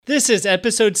This is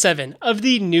episode 7 of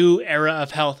the New Era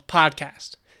of Health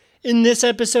podcast. In this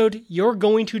episode, you're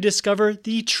going to discover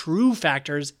the true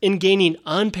factors in gaining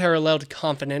unparalleled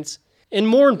confidence. And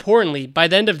more importantly, by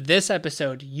the end of this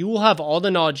episode, you will have all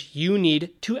the knowledge you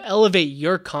need to elevate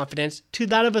your confidence to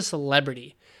that of a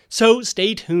celebrity. So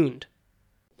stay tuned.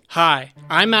 Hi,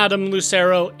 I'm Adam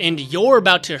Lucero, and you're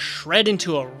about to shred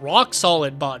into a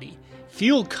rock-solid body,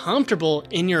 feel comfortable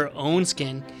in your own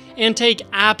skin, and take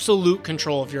absolute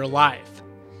control of your life.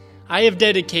 I have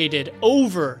dedicated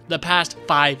over the past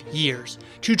 5 years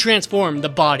to transform the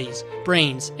bodies,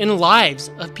 brains, and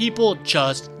lives of people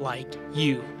just like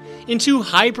you into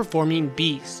high-performing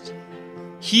beasts.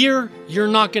 Here, you're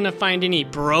not going to find any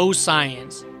bro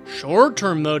science,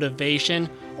 short-term motivation,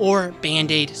 or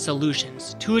band-aid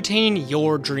solutions to attain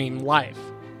your dream life.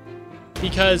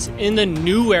 Because in the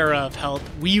new era of health,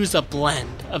 we use a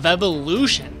blend of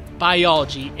evolution,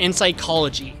 biology, and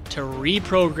psychology to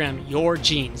reprogram your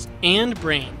genes and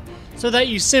brain so that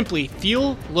you simply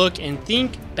feel, look, and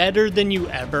think better than you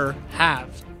ever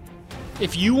have.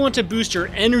 If you want to boost your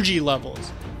energy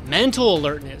levels, mental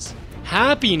alertness,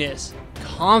 happiness,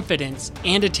 confidence,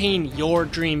 and attain your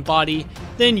dream body,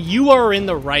 then you are in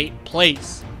the right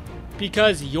place.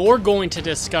 Because you're going to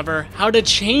discover how to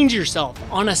change yourself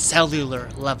on a cellular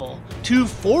level to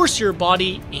force your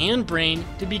body and brain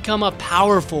to become a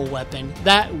powerful weapon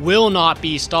that will not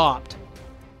be stopped.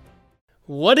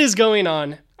 What is going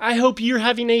on? I hope you're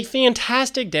having a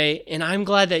fantastic day, and I'm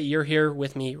glad that you're here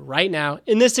with me right now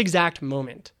in this exact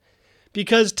moment.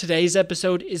 Because today's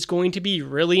episode is going to be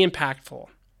really impactful.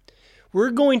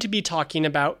 We're going to be talking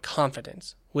about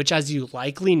confidence, which, as you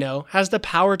likely know, has the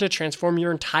power to transform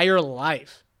your entire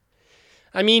life.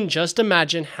 I mean, just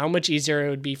imagine how much easier it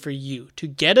would be for you to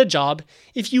get a job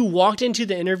if you walked into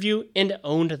the interview and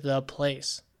owned the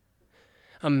place.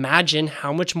 Imagine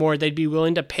how much more they'd be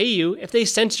willing to pay you if they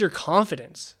sensed your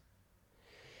confidence.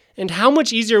 And how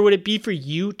much easier would it be for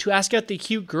you to ask out the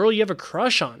cute girl you have a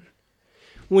crush on?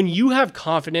 When you have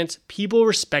confidence, people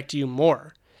respect you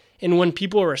more. And when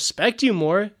people respect you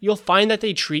more, you'll find that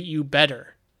they treat you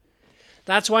better.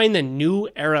 That's why in the new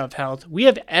era of health, we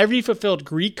have every fulfilled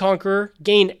Greek conqueror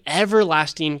gain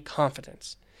everlasting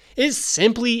confidence. It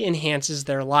simply enhances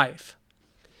their life.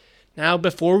 Now,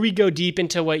 before we go deep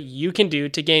into what you can do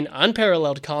to gain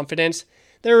unparalleled confidence,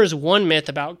 there is one myth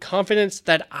about confidence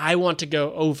that I want to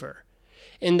go over.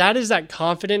 And that is that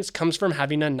confidence comes from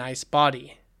having a nice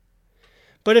body.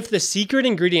 But if the secret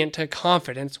ingredient to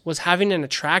confidence was having an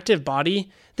attractive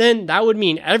body, then that would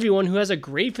mean everyone who has a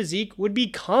great physique would be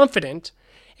confident,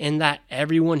 and that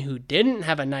everyone who didn't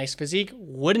have a nice physique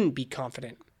wouldn't be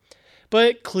confident.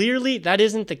 But clearly, that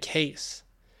isn't the case.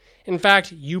 In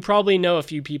fact, you probably know a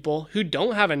few people who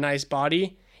don't have a nice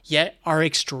body, yet are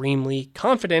extremely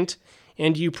confident,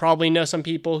 and you probably know some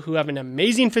people who have an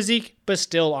amazing physique, but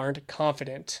still aren't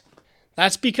confident.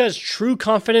 That's because true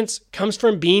confidence comes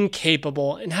from being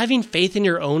capable and having faith in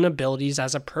your own abilities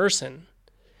as a person.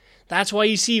 That's why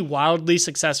you see wildly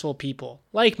successful people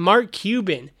like Mark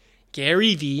Cuban,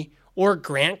 Gary Vee, or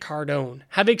Grant Cardone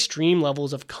have extreme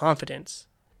levels of confidence.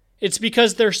 It's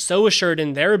because they're so assured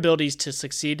in their abilities to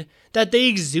succeed that they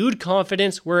exude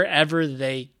confidence wherever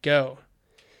they go.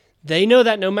 They know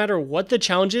that no matter what the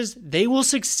challenge is, they will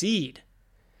succeed.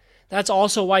 That's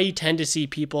also why you tend to see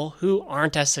people who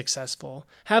aren't as successful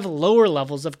have lower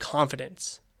levels of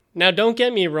confidence. Now, don't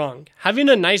get me wrong, having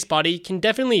a nice body can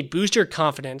definitely boost your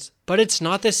confidence, but it's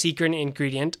not the secret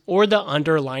ingredient or the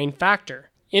underlying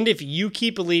factor. And if you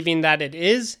keep believing that it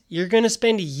is, you're going to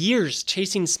spend years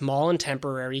chasing small and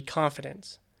temporary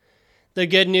confidence. The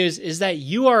good news is that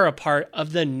you are a part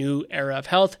of the new era of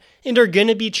health and are going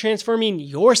to be transforming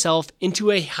yourself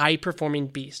into a high-performing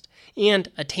beast and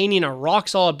attaining a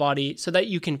rock-solid body so that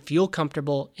you can feel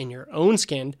comfortable in your own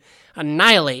skin,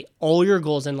 annihilate all your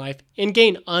goals in life, and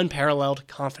gain unparalleled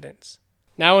confidence.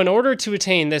 Now, in order to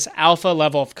attain this alpha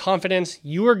level of confidence,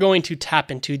 you are going to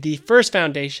tap into the first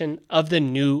foundation of the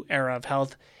new era of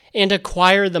health and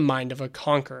acquire the mind of a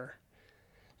conqueror.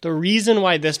 The reason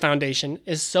why this foundation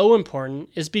is so important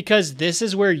is because this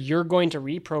is where you're going to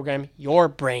reprogram your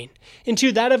brain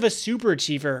into that of a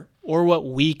superachiever, or what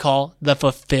we call the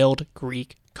fulfilled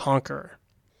Greek conqueror.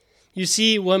 You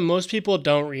see, what most people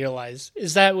don't realize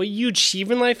is that what you achieve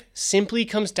in life simply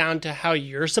comes down to how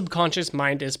your subconscious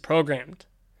mind is programmed.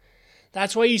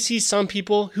 That's why you see some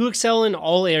people who excel in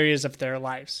all areas of their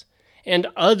lives, and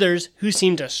others who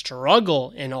seem to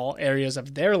struggle in all areas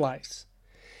of their lives.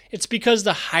 It's because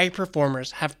the high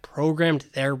performers have programmed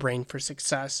their brain for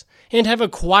success and have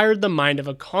acquired the mind of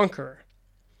a conqueror.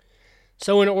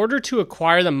 So in order to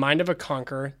acquire the mind of a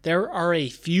conqueror, there are a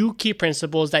few key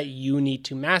principles that you need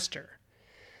to master.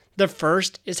 The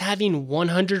first is having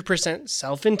 100%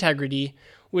 self-integrity,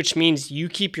 which means you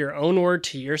keep your own word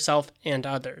to yourself and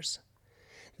others.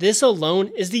 This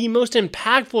alone is the most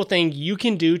impactful thing you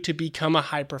can do to become a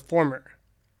high performer.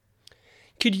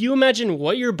 Could you imagine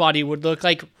what your body would look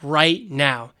like right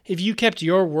now if you kept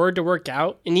your word to work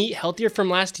out and eat healthier from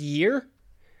last year?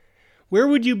 Where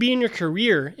would you be in your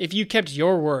career if you kept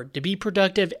your word to be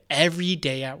productive every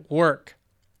day at work?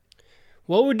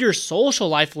 What would your social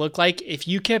life look like if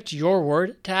you kept your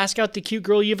word to ask out the cute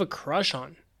girl you have a crush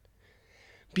on?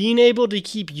 Being able to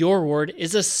keep your word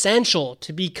is essential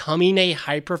to becoming a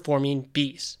high-performing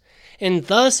beast, and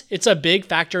thus it's a big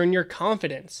factor in your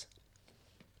confidence.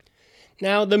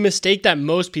 Now, the mistake that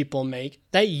most people make,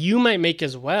 that you might make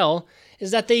as well,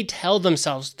 is that they tell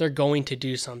themselves they're going to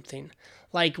do something,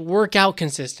 like work out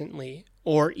consistently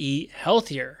or eat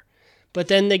healthier, but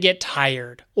then they get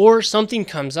tired or something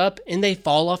comes up and they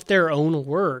fall off their own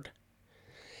word.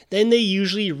 Then they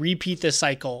usually repeat the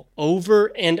cycle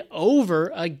over and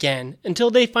over again until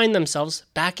they find themselves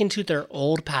back into their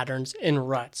old patterns and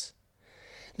ruts.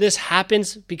 This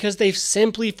happens because they've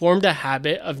simply formed a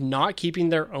habit of not keeping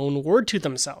their own word to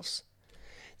themselves.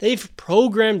 They've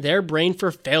programmed their brain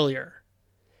for failure.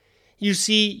 You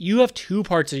see, you have two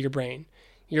parts of your brain,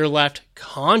 your left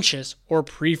conscious or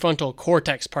prefrontal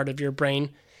cortex part of your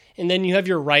brain, and then you have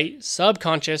your right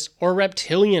subconscious or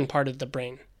reptilian part of the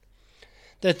brain.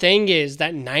 The thing is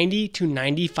that 90 to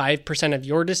 95% of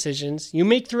your decisions you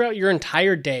make throughout your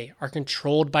entire day are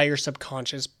controlled by your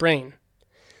subconscious brain.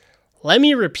 Let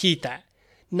me repeat that.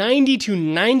 90 to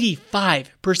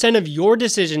 95% of your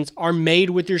decisions are made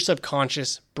with your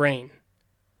subconscious brain.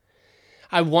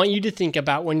 I want you to think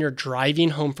about when you're driving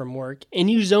home from work and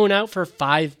you zone out for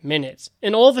 5 minutes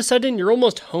and all of a sudden you're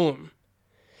almost home.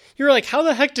 You're like, how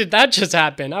the heck did that just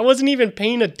happen? I wasn't even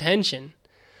paying attention.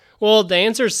 Well, the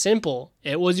answer is simple.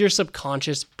 It was your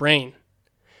subconscious brain.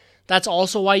 That's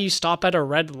also why you stop at a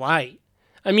red light.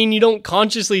 I mean, you don't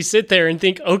consciously sit there and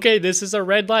think, okay, this is a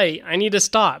red light, I need to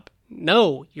stop.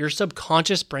 No, your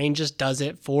subconscious brain just does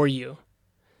it for you.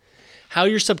 How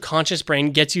your subconscious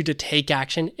brain gets you to take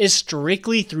action is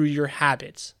strictly through your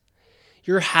habits.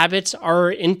 Your habits are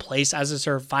in place as a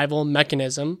survival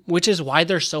mechanism, which is why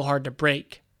they're so hard to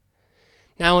break.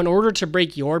 Now, in order to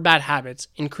break your bad habits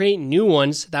and create new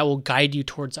ones that will guide you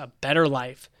towards a better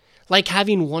life, like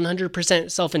having 100%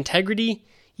 self-integrity,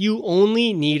 you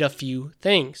only need a few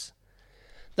things.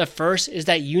 The first is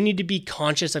that you need to be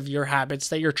conscious of your habits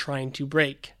that you're trying to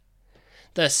break.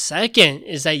 The second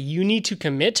is that you need to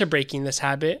commit to breaking this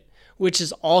habit, which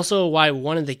is also why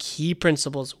one of the key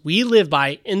principles we live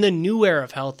by in the new era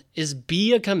of health is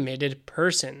be a committed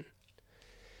person.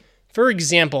 For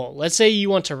example, let's say you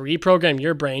want to reprogram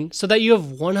your brain so that you have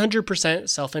 100%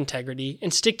 self-integrity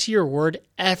and stick to your word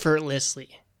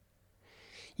effortlessly.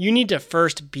 You need to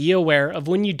first be aware of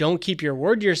when you don't keep your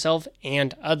word to yourself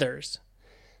and others.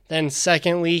 Then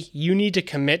secondly, you need to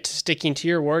commit to sticking to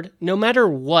your word no matter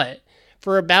what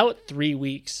for about 3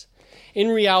 weeks. In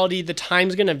reality, the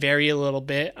time's going to vary a little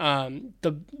bit.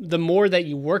 The more that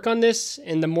you work on this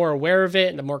and the more aware of it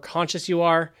and the more conscious you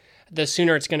are, the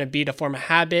sooner it's going to be to form a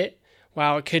habit.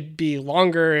 While it could be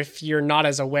longer if you're not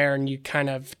as aware and you kind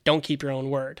of don't keep your own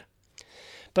word.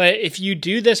 But if you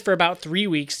do this for about 3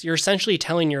 weeks, you're essentially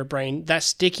telling your brain that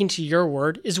sticking to your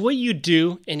word is what you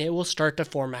do and it will start to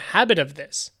form a habit of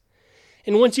this.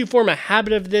 And once you form a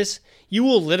habit of this, you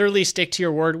will literally stick to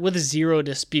your word with zero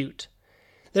dispute.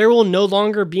 There will no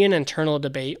longer be an internal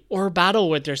debate or battle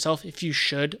with yourself if you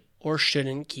should or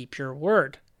shouldn't keep your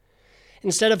word.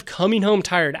 Instead of coming home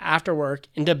tired after work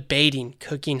and debating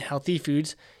cooking healthy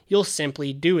foods, you'll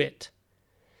simply do it.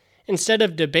 Instead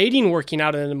of debating working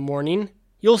out in the morning,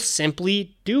 you'll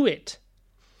simply do it.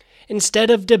 Instead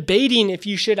of debating if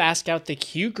you should ask out the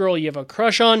cute girl you have a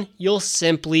crush on, you'll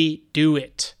simply do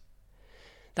it.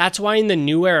 That's why in the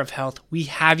new era of health, we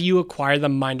have you acquire the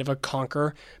mind of a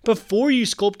conqueror before you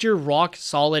sculpt your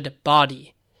rock-solid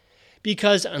body.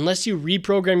 Because unless you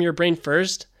reprogram your brain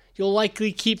first, you'll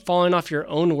likely keep falling off your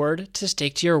own word to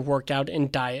stick to your workout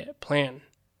and diet plan.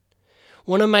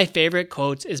 One of my favorite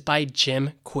quotes is by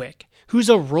Jim Quick, who's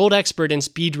a world expert in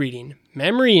speed reading,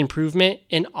 memory improvement,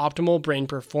 and optimal brain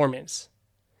performance.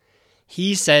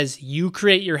 He says you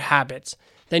create your habits,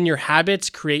 then your habits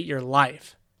create your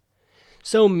life.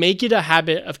 So make it a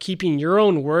habit of keeping your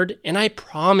own word, and I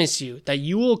promise you that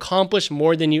you will accomplish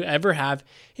more than you ever have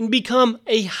and become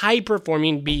a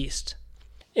high-performing beast.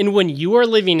 And when you are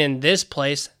living in this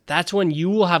place, that's when you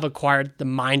will have acquired the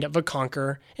mind of a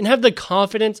conqueror and have the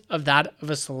confidence of that of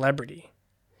a celebrity.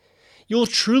 You'll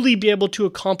truly be able to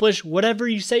accomplish whatever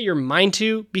you set your mind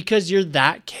to because you're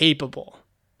that capable.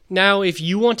 Now, if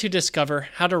you want to discover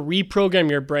how to reprogram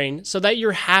your brain so that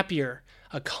you're happier,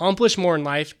 accomplish more in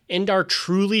life, and are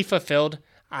truly fulfilled,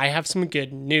 I have some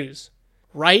good news.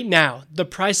 Right now, the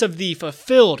price of the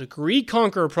Fulfilled Greek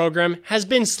Conqueror program has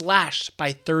been slashed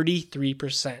by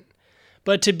 33%.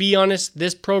 But to be honest,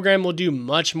 this program will do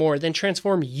much more than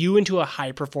transform you into a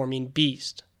high-performing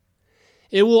beast.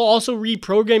 It will also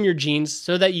reprogram your genes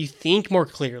so that you think more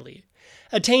clearly,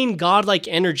 attain godlike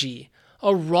energy,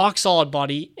 a rock-solid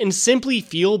body, and simply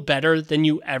feel better than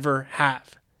you ever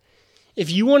have. If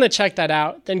you want to check that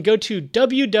out, then go to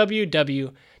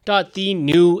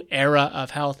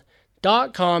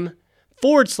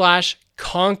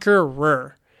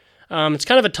www.theneweraofhealth.com/conqueror. It's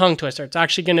kind of a tongue twister. It's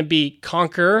actually going to be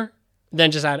conquer,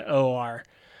 then just add OR.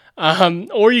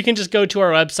 Or you can just go to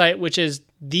our website, which is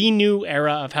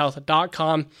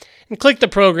theneweraofhealth.com, and click the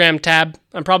program tab.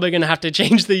 I'm probably going to have to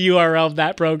change the URL of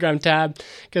that program tab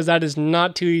because that is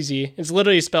not too easy. It's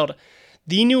literally spelled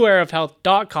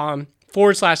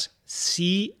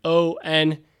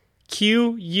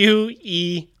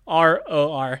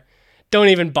theneweraofhealth.com/CONQUEROR. Don't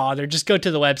even bother. Just go to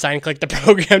the website and click the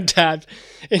program tab.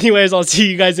 Anyways, I'll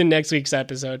see you guys in next week's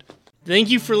episode.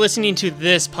 Thank you for listening to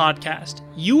this podcast.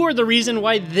 You are the reason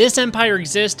why this empire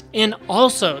exists, and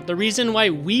also the reason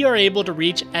why we are able to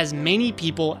reach as many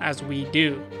people as we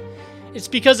do. It's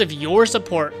because of your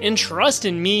support and trust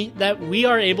in me that we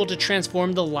are able to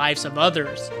transform the lives of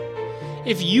others.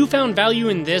 If you found value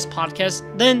in this podcast,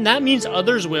 then that means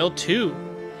others will too.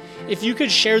 If you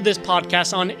could share this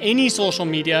podcast on any social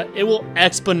media, it will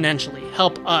exponentially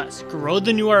help us grow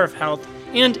the new era of health,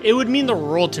 and it would mean the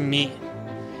world to me.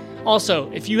 Also,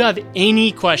 if you have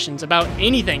any questions about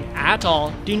anything at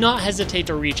all, do not hesitate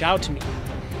to reach out to me.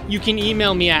 You can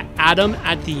email me at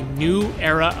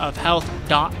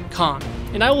adam@theneweraofhealth.com,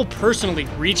 and I will personally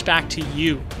reach back to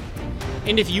you.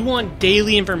 And if you want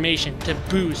daily information to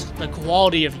boost the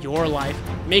quality of your life,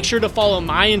 make sure to follow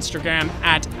my Instagram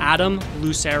at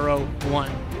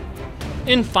adamlucero1.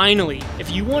 And finally,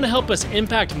 if you want to help us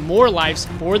impact more lives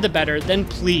for the better, then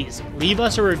please leave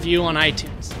us a review on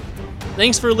iTunes.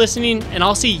 Thanks for listening, and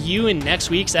I'll see you in next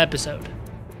week's episode.